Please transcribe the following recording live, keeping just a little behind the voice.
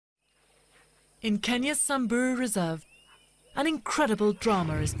In Kenya's Samburu Reserve, an incredible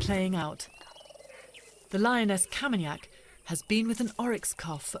drama is playing out. The lioness Kamaniak has been with an oryx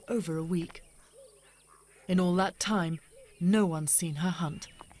calf for over a week. In all that time, no one's seen her hunt.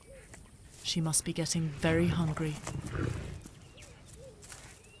 She must be getting very hungry.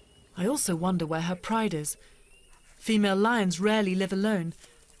 I also wonder where her pride is. Female lions rarely live alone.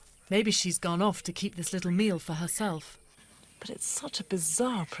 Maybe she's gone off to keep this little meal for herself. But it's such a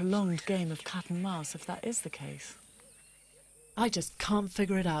bizarre, prolonged game of cat and mouse if that is the case. I just can't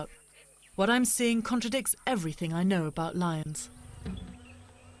figure it out. What I'm seeing contradicts everything I know about lions.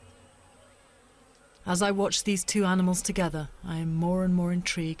 As I watch these two animals together, I am more and more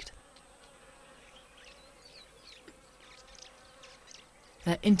intrigued.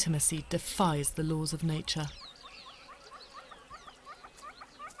 Their intimacy defies the laws of nature.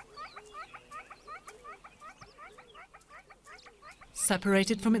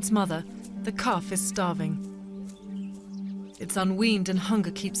 Separated from its mother, the calf is starving. It's unweaned and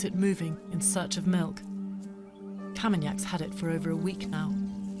hunger keeps it moving in search of milk. Kamaniak's had it for over a week now.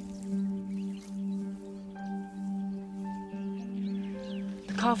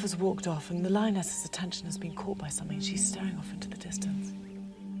 The calf has walked off and the lioness's attention has been caught by something. She's staring off into the distance.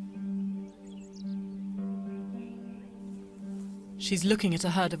 She's looking at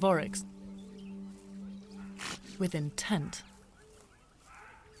a herd of oryx with intent.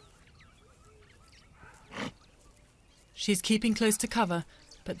 She's keeping close to cover,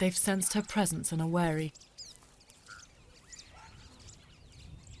 but they've sensed her presence and are wary.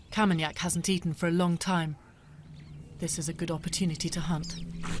 Kamaniak hasn't eaten for a long time. This is a good opportunity to hunt.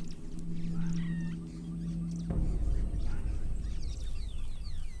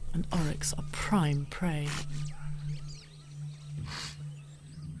 And oryx are prime prey.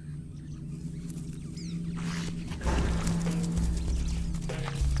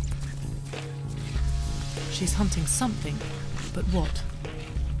 She's hunting something, but what?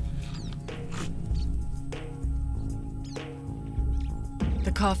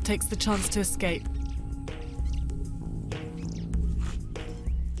 The calf takes the chance to escape.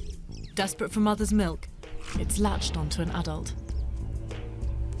 Desperate for mother's milk, it's latched onto an adult.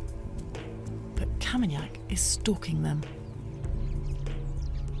 But Kamaniak is stalking them.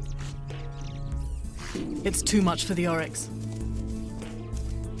 It's too much for the oryx.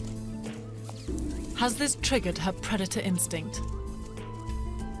 Has this triggered her predator instinct?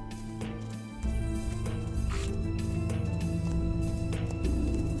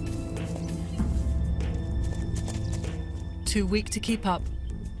 Too weak to keep up,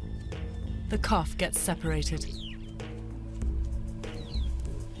 the calf gets separated.